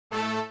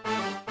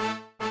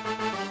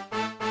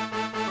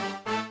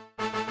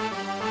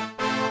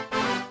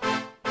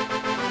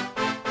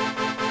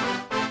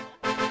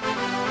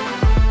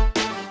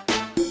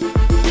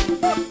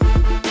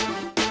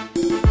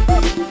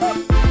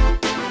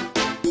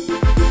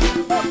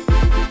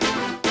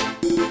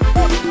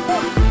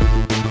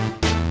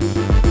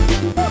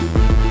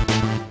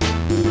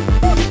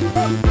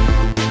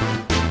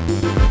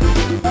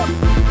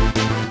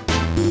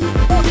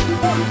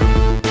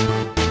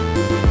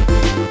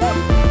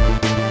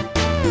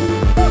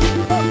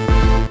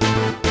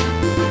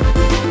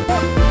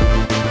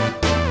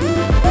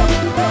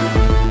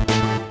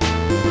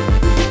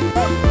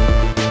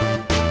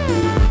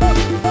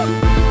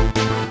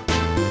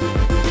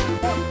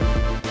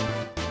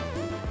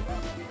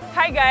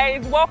Hi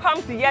guys,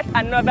 welcome to yet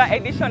another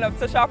edition of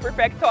Social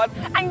Prefect Tours.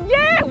 And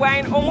yeah, we're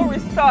in OMU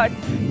Resort.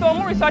 So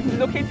OMU Resort is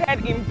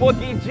located in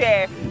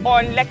Bogije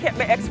on Lekki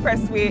Epe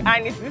Express Way,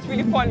 and it's this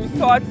really fun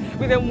resort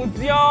with a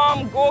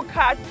museum,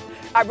 go-kart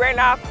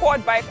arena,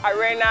 quad bike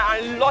arena,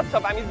 and lots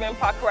of amusement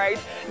park rides.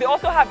 They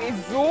also have a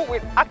zoo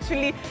with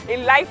actually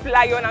a live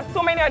lion and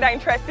so many other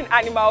interesting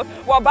animals.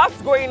 We're about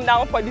to go in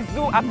now for the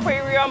zoo,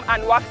 aquarium,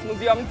 and wax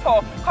museum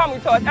tour. Come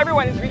with us.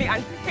 Everyone is really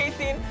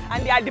anticipating,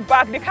 and they're at the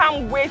back. They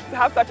can't wait to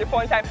have such a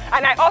fun time,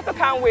 and I also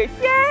can't wait.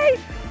 Yay!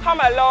 Come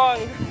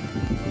along.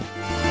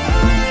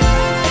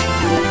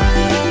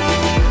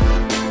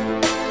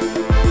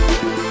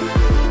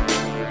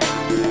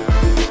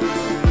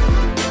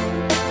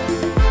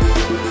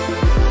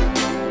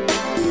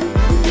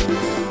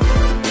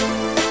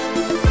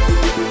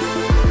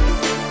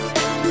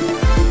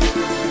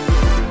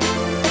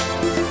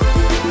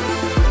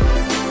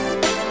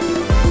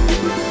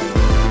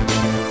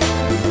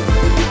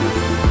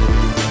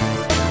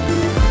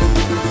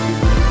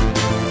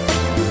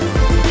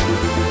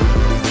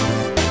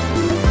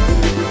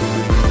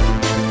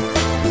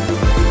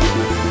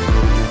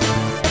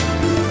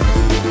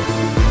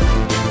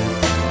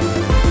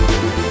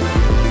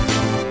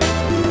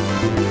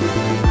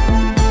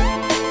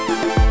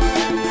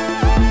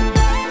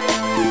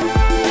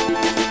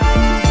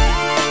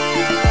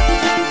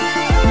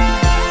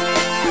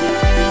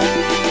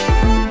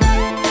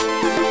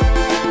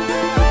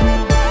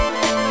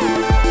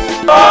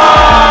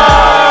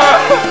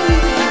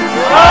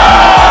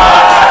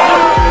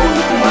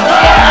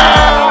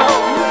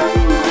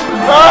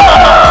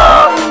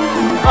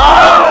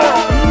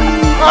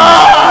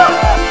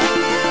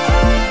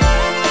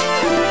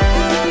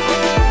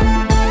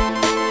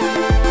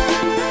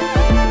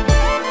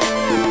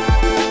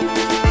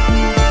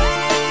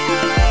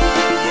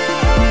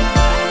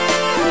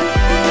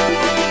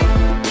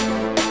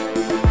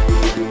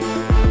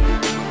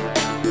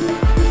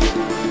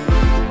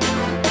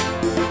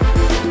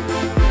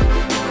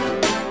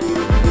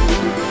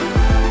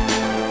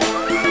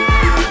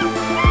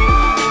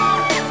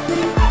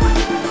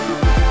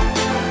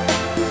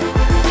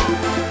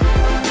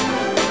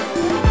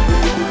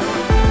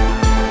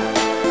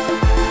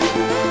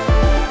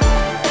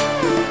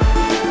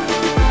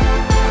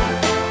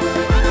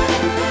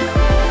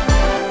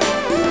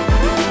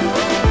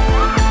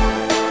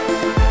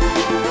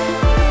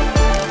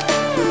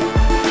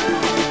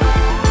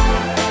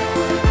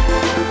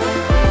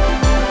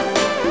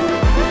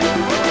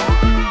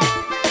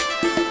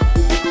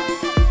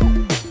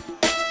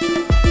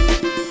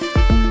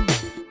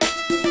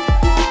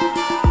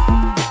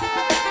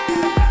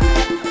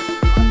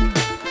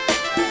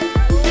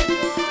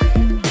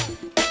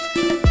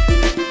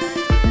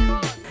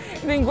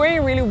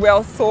 Going really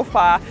well so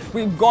far.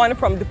 We've gone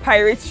from the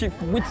pirate ship,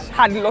 which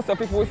had lots of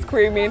people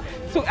screaming,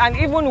 to an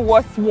even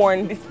worse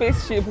one, the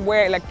spaceship,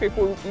 where like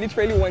people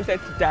literally wanted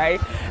to die,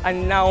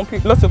 and now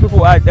lots of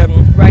people are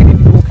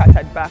riding the go-kart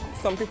at back.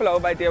 Some people are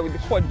over there with the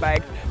quad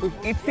bikes. We've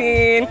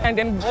eaten, and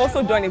then we've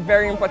also done a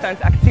very important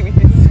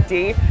activity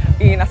today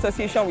in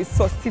association with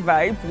Saucy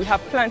Vibes. We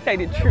have planted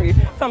a tree,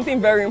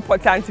 something very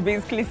important to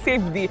basically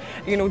save the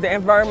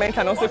environment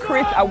and also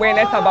create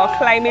awareness about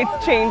climate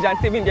change and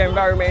saving the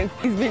environment.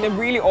 It's been a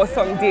really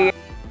awesome day.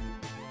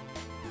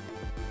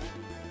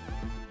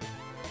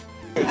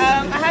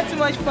 I had so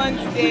much fun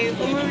today.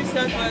 OMU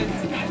Resort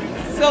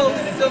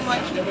was so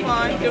much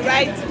fun. The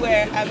rides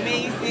were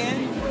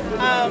amazing.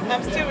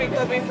 I'm still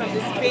recovering from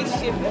the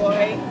spaceship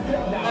boy.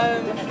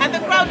 And the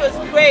crowd was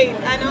great,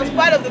 and I was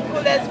part of the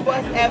coolest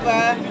bus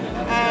ever.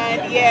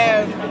 And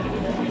yeah,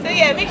 so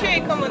yeah, make sure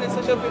you come on the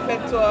Social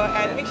Prefect Tour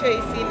and make sure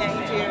you see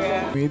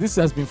Nigeria. This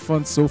has been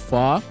fun so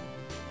far.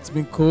 It's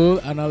been cool,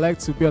 and I'd like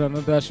to be on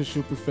another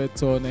Social Prefect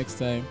Tour next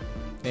time.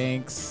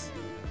 Thanks.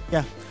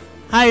 Yeah.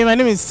 Hi, my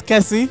name is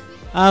Kessie.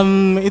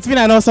 It's been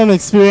an awesome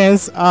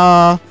experience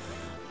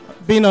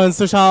being on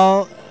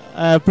Social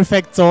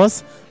Prefect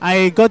Tours.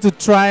 I got to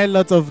try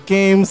lots of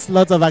games,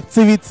 lots of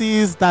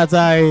activities that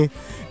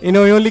you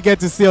only get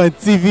to see on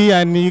TV,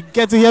 and you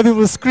get to hear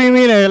people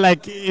screaming and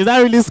like, is that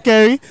really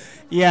scary?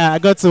 Yeah, I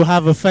got to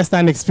have a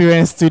first-hand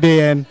experience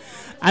today, and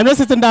I'm just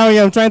sitting down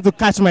here, I'm trying to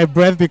catch my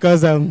breath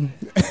because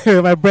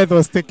my breath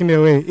was taken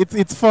away.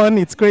 It's fun,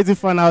 it's crazy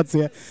fun out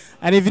here.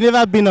 And if you've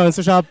never been on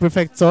Social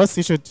Prefect Tours,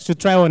 you should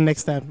try one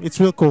next time. It's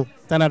real cool.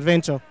 It's an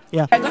adventure.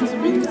 Yeah. I got to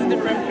meet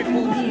different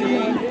people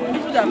today,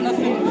 people that I've not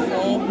seen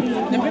before,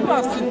 the people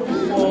I've seen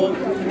before,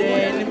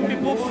 then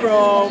people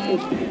from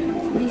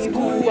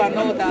school and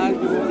all that.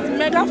 It's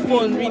mega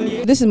fun,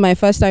 really. This is my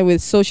first time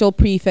with Social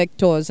Prefect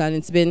Tours, and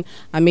it's been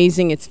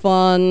amazing. It's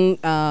fun.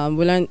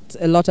 We learned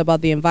a lot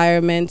about the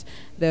environment.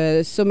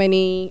 There's so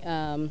many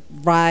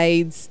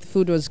rides. The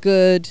food was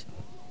good.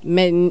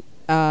 Met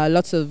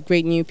lots of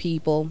great new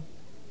people.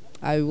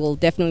 I will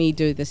definitely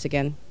do this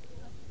again.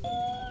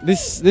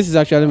 This is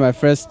actually my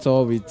first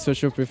tour with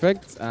Social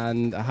Prefect,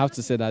 and I have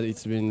to say that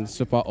it's been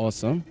super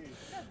awesome.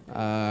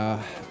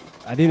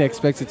 I didn't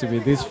expect it to be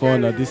this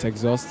fun or this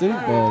exhausting,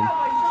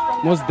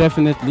 but most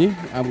definitely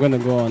I'm going to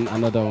go on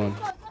another one.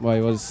 but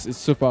it's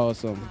super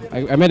awesome.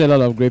 I met a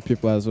lot of great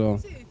people as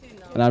well,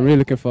 and I'm really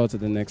looking forward to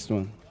the next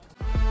one.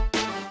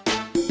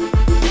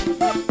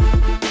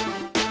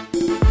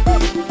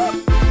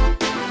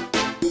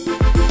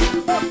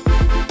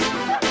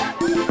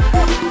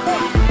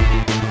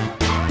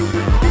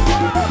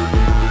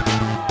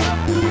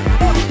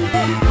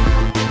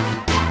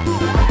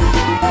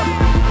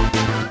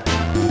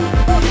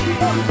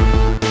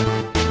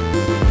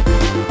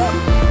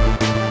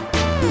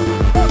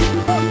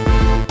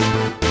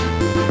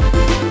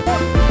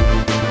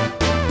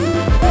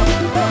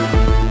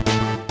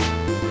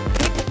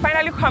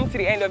 Come to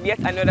the end of yet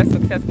another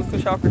successful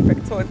social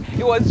prefect tour.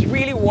 It was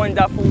really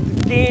wonderful.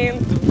 The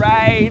games, the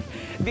rides,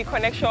 the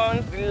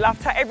connections, the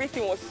laughter,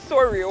 everything was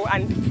so real,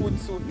 and the food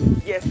too.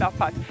 Yes, that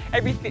part.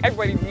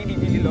 Everybody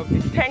really loved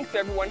it. Thanks to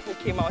everyone who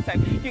came out,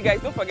 and you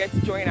guys don't forget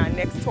to join our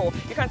next tour.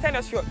 You can send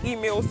us your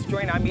emails to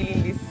join our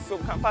mailing list so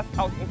we can pass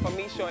out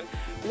information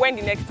when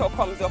the next tour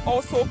comes up.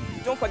 Also,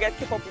 don't forget to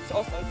keep up with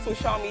us on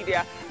social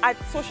media at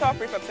Social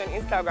Prefect on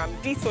Instagram,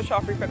 The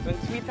Social Prefect on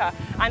Twitter,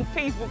 and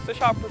Facebook,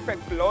 Social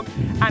Prefect blog,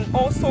 and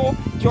also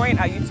join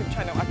our YouTube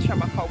channel at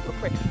Chamaka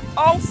Obokwe.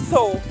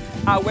 Also,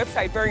 our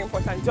website, very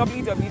important,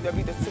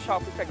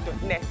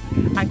 www.socialprefect.net,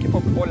 and keep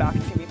up with all our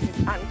activities.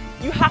 And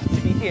you have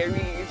to be here, really,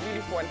 it's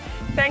really fun.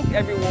 Thanks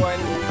everyone.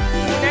 See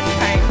you next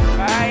time.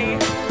 Bye.